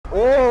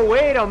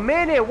a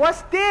minute,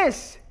 what's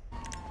this?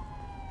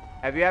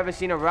 Have you ever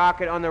seen a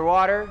rocket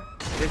underwater?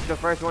 This is the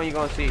first one you're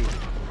gonna see.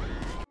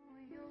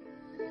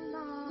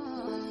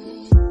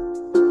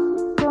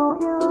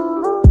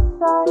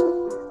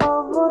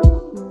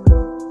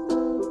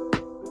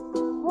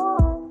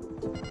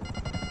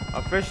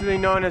 Officially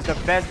known as the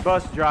best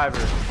bus driver.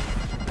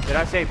 Did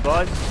I say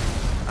buzz?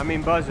 I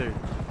mean buzzer.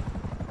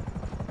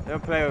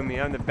 Don't play with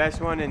me. I'm the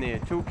best one in there.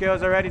 2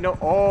 kills already? No.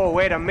 Oh,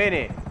 wait a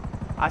minute.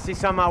 I see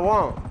something I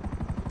want.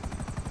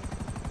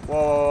 Whoa,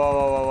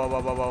 whoa, whoa, whoa,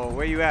 whoa, whoa, whoa.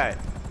 Where you at?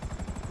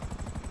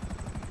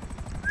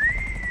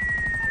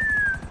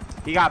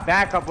 He got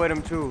backup with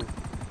him too.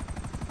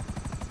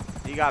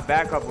 He got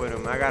backup with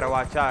him. I gotta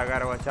watch out. I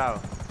gotta watch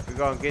out. We're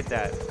gonna get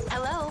that.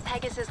 Hello,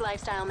 Pegasus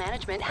Lifestyle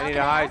Management. How I need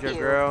can a I help Hydra, you?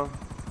 girl.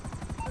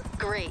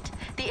 Great.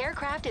 The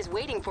aircraft is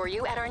waiting for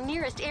you at our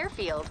nearest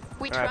airfield.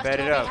 We All right, trust bet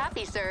you'll it be up.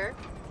 happy, sir.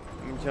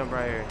 Let me jump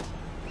right here.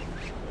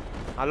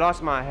 I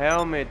lost my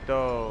helmet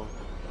though.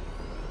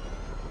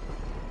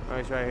 Oh,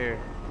 it's right here.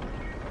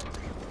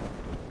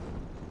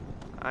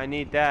 I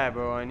need that,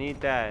 bro. I need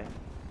that.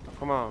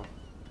 Come on.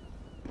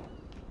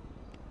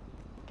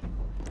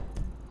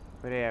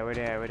 Where they at? Where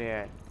they at? Where they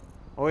at?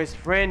 Oh, his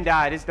friend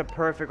died. It's the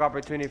perfect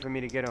opportunity for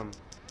me to get him.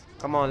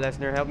 Come on,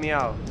 Lesnar. Help me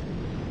out.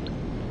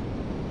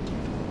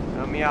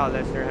 Help me out,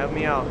 Lesnar. Help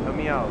me out. Help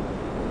me out.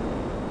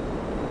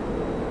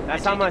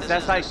 That's how much?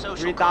 That's like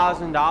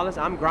 $3,000.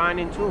 I'm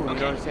grinding too. You know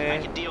what I'm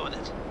saying? I can deal with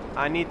it.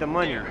 I need the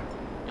money. Here,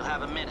 you'll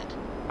have a minute.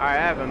 Alright,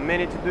 I have a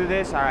minute to do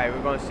this. Alright,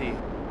 we're gonna see.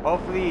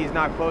 Hopefully he's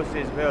not close to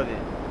his building.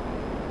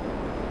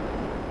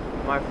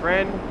 My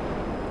friend.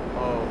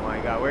 Oh my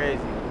god, where is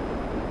he?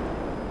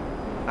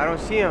 I don't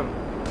see him.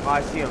 Oh,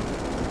 I see him.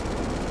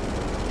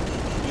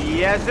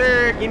 Yes,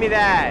 sir. Give me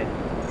that.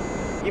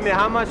 Give me.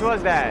 How much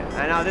was that?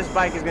 And now this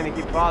bike is gonna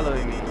keep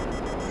following me.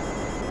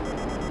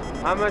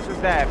 How much was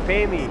that?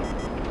 Pay me.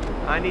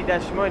 I need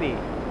that shmoney.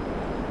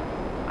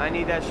 I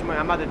need that shmoney.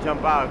 I'm about to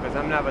jump out because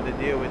I'm not about to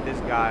deal with this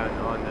guy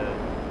on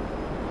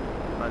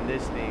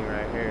this thing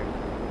right here.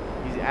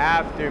 He's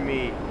after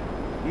me.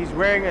 He's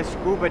wearing a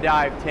scuba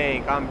dive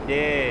tank. I'm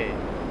dead.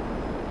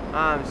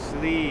 I'm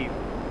asleep.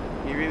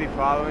 He really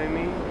following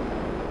me?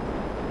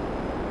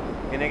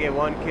 Can I get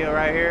 1 kill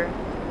right here?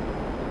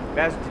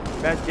 Best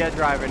jet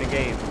driver in the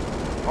game.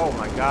 Oh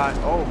my god.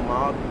 Oh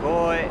my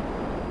god.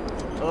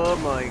 Oh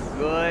my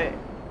god.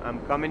 I'm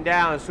coming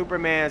down.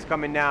 Superman's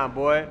coming down,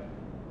 boy.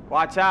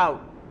 Watch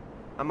out.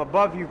 I'm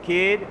above you,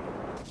 kid.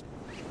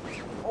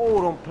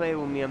 Oh, don't play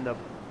with me. I'm the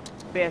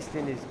best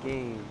in this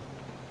game.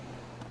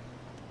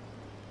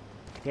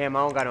 Damn,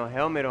 I don't got no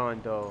helmet on,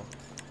 though.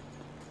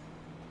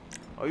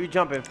 Oh, you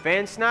jumping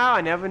fence now?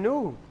 I never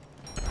knew.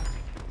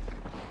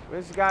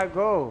 Where's this guy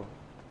go?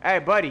 Hey,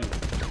 buddy.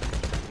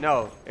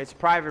 No, it's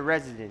private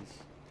residence.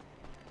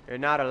 You're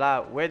not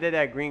allowed. Where did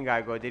that green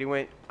guy go? Did he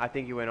went? I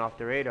think he went off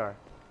the radar.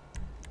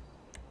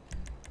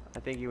 I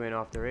think he went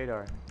off the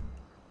radar.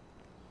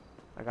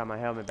 I got my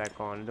helmet back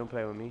on. Don't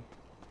play with me.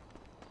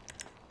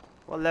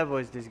 What level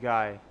is this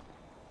guy?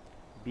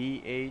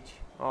 BH.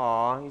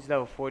 Aw, he's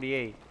level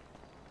 48.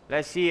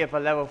 Let's see if a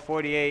level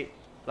 48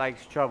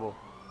 likes trouble.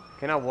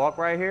 Can I walk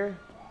right here?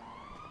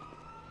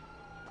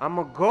 I'm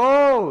a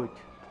goat.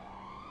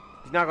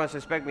 He's not gonna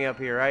suspect me up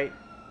here, right?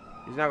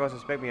 He's not gonna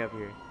suspect me up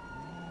here.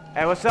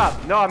 Hey, what's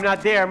up? No, I'm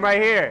not there. I'm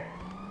right here.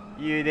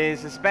 You didn't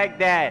suspect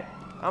that.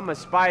 I'm a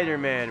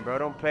Spider-Man, bro.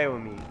 Don't play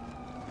with me.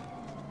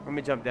 Let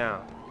me jump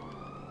down.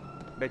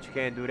 Bet you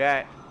can't do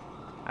that.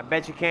 I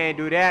bet you can't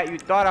do that. You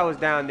thought I was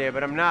down there,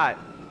 but I'm not.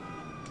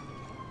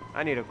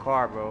 I need a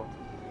car, bro.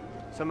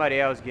 Somebody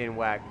else getting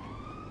whacked.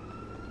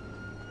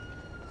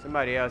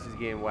 Somebody else is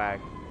getting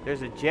whacked.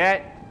 There's a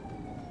jet.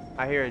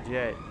 I hear a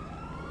jet.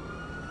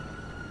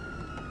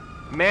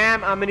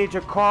 Ma'am, I'm gonna need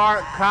your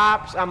car.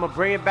 Cops, I'm gonna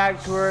bring it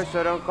back to her,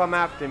 so don't come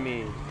after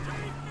me.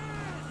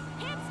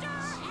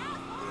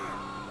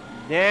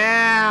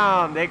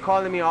 Damn, they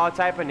calling me all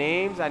type of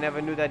names. I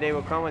never knew that they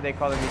would come when they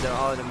calling me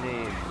all them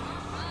names.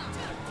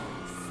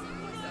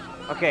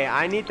 Okay,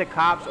 I need the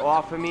cops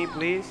off of me,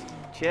 please.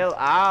 Chill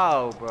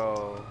out,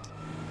 bro.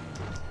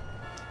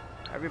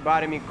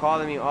 Everybody me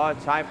calling me all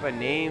type of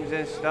names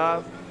and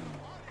stuff.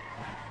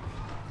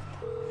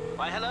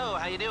 Why, hello,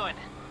 how you doing?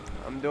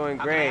 I'm doing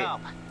How can I great.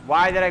 help?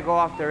 Why did I go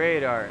off the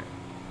radar?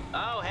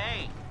 Oh,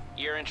 hey,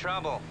 you're in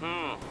trouble.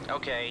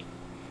 Okay,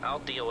 I'll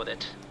deal with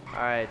it.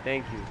 Alright,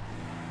 thank you.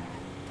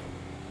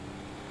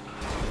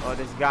 Oh,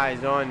 this guy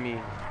is on me.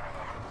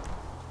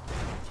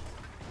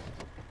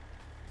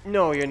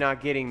 No, you're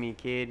not getting me,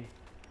 kid.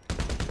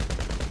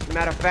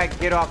 Matter of fact,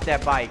 get off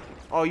that bike.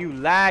 Oh, you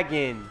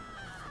lagging.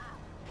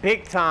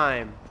 Big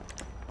time.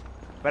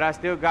 But I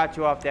still got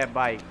you off that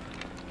bike.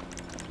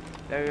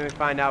 Let me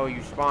find out where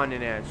you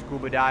spawning at,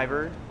 scuba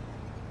diver.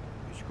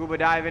 You scuba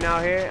diving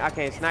out here? I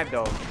can't snipe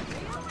though.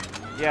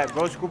 Yeah,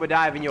 go scuba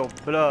dive in your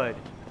blood.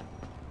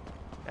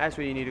 That's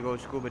where you need to go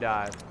scuba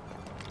dive.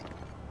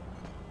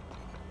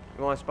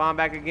 You want to spawn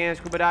back again,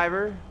 scuba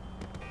diver?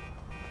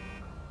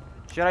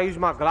 Should I use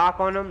my Glock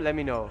on him? Let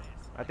me know.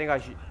 I think I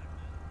should.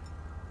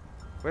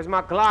 Where's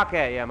my Glock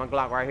at? Yeah, my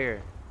Glock right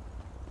here.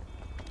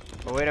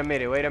 Oh, wait a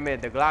minute, wait a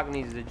minute. The Glock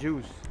needs the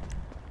juice.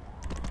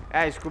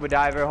 Hey, scuba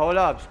diver, hold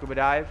up, scuba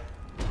dive.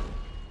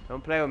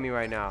 Don't play with me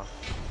right now.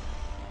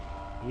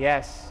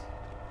 Yes.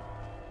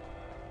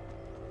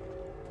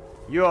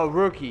 You're a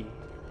rookie.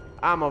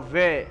 I'm a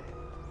vet.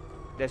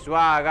 That's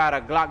why I got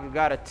a Glock, you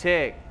got a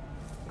tick.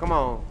 Come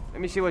on.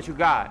 Let me see what you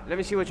got. Let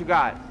me see what you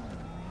got.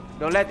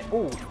 Don't let...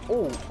 Ooh,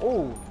 ooh,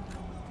 ooh.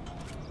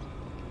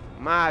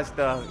 My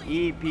stuff.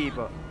 Eat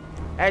people.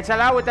 Hey, tell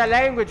out with that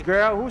language,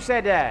 girl. Who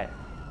said that?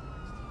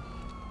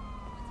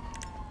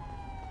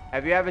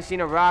 Have you ever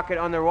seen a rocket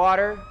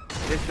underwater?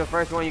 This is the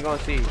first one you're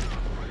gonna see.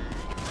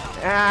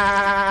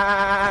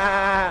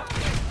 Ah,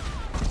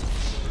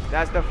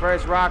 that's the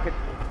first rocket.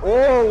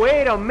 Oh,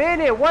 wait a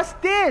minute. What's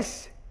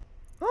this?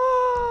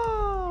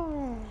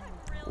 Oh.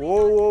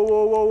 Whoa, whoa,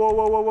 whoa, whoa, whoa,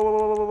 whoa, whoa,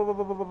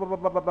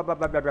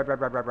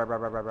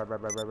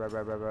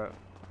 whoa.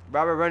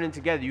 Robert running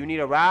together. You need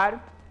a ride?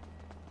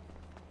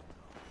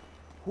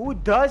 Who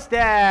does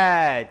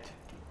that?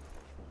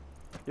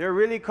 You're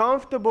really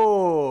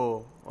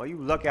comfortable. Oh, you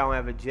lucky I don't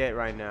have a jet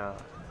right now.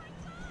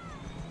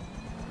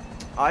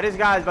 Oh, this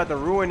guy's about to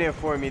ruin it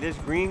for me. This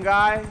green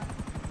guy.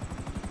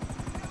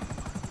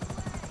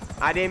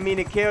 I didn't mean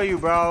to kill you,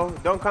 bro.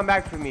 Don't come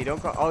back for me.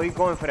 Don't come. Oh, he's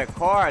going for the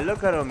car.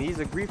 Look at him. He's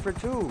a griefer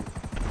too.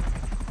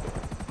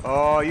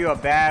 Oh, you a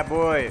bad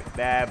boy.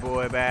 Bad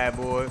boy, bad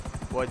boy.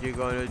 What you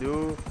gonna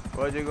do?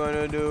 What you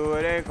gonna do?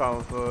 It ain't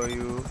coming for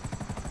you.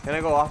 Can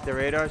I go off the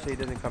radar so he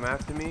doesn't come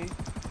after me?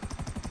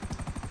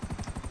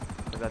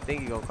 Because I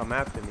think he's gonna come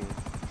after me.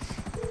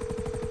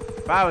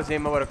 If I was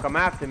him, I would have come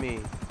after me.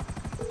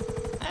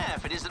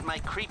 If it isn't my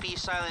creepy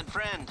silent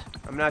friend.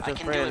 I'm not your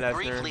friend, Lester.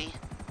 Briefly.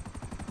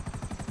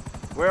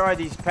 Where are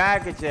these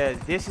packages?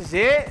 This is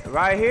it?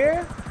 Right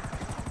here?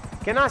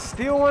 Can I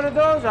steal one of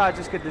those? Or I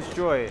just could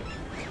destroy it?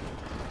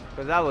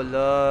 Because I would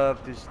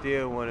love to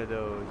steal one of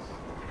those.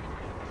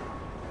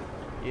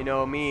 You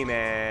know me,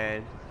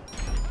 man.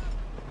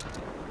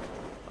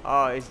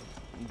 Oh,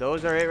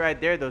 those are it right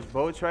there? Those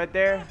boats right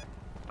there?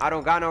 I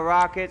don't got no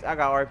rockets. I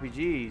got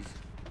RPGs.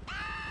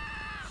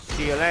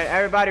 See you later.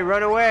 Everybody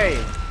run away.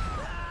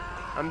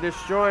 I'm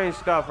destroying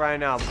stuff right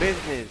now.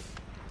 Business.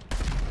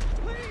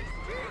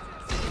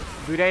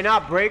 Do they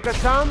not break or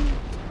something?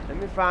 Let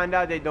me find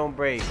out they don't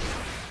break.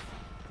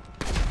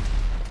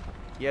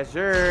 Yes,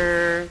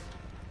 sir.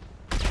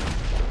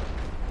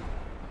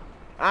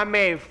 I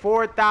made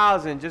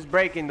 4,000 just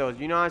breaking those.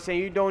 You know what I'm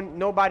saying?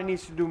 Nobody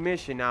needs to do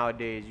mission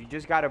nowadays. You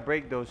just gotta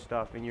break those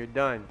stuff and you're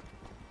done.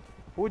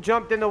 Who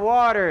jumped in the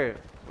water?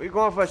 We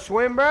going for a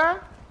swim, bruh?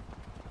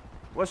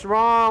 What's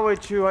wrong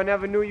with you? I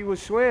never knew you would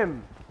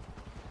swim.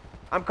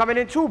 I'm coming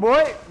in too,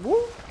 boy.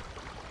 Woo.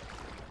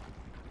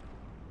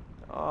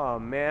 Oh,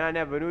 man, I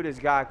never knew this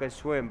guy could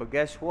swim. But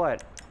guess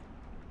what?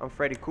 I'm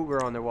Freddy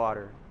Krueger on the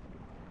water.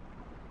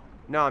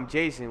 No, I'm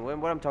Jason.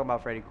 What I'm talking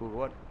about, Freddy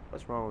Krueger?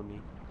 What's wrong with me?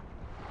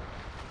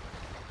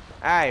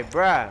 Hey,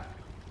 bruh.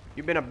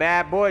 You been a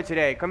bad boy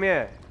today. Come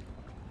here.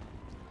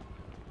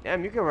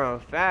 Damn, you can run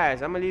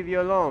fast. I'm gonna leave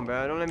you alone,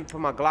 bro. Don't let me put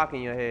my Glock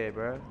in your head,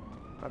 bro.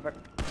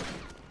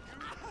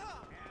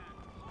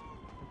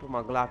 Put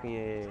my Glock in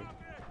your head.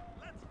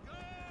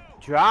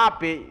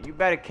 Drop it. You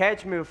better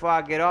catch me before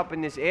I get up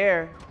in this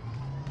air.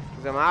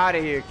 Because I'm out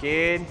of here,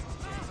 kid.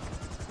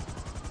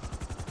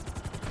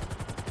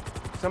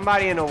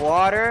 Somebody in the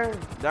water.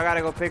 I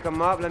gotta go pick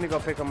him up. Let me go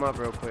pick him up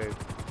real quick.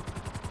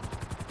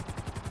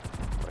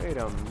 Wait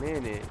a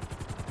minute.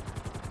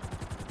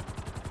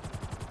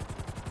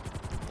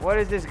 What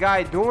is this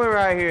guy doing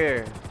right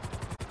here?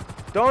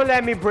 Don't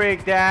let me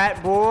break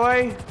that,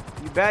 boy.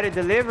 You better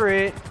deliver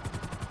it.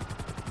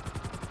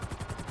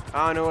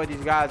 I don't know what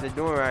these guys are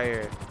doing right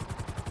here.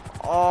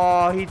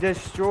 Oh, he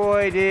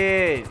destroyed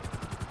it.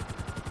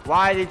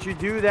 Why did you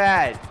do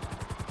that?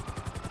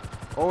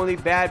 Only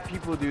bad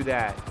people do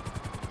that.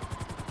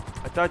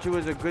 I thought you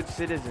was a good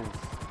citizen.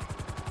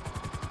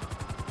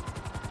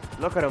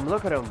 Look at him,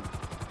 look at him.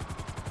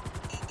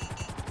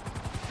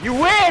 You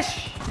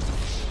wish!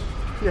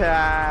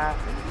 Yeah.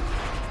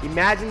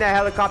 Imagine that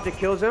helicopter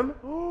kills him.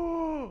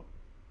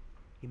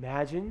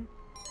 Imagine.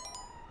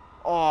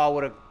 Oh,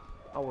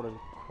 I would've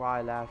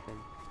cried laughing.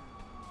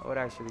 I would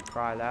actually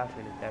cry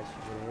laughing if that shit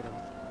would've hit him.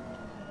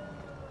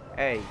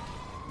 Hey,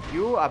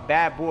 you a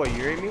bad boy, you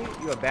hear me?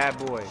 You a bad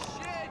boy.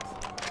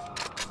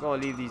 I'm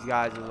gonna leave these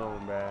guys alone,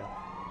 bruh.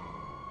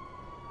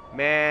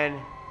 Man,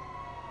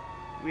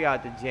 we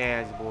out the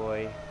jams,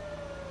 boy.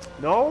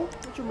 No?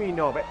 What you mean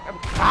no?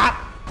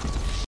 Ah!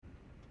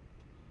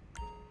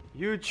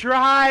 You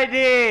tried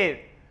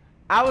it!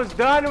 I was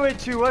done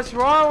with you. What's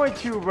wrong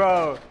with you,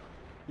 bro?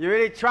 You're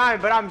really trying,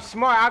 but I'm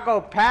smart. I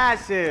go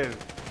passive.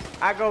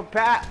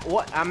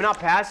 What? I'm not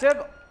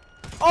passive?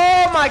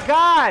 Oh my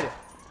god!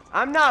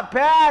 I'm not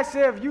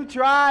passive. You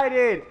tried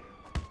it.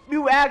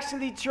 You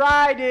actually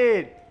tried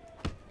it.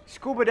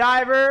 Scuba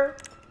diver.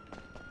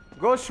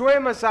 Go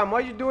swim or something.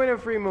 What are you doing in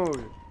free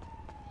mood?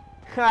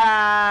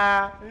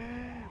 Ha!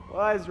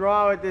 What's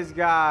wrong with this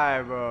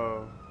guy,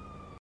 bro?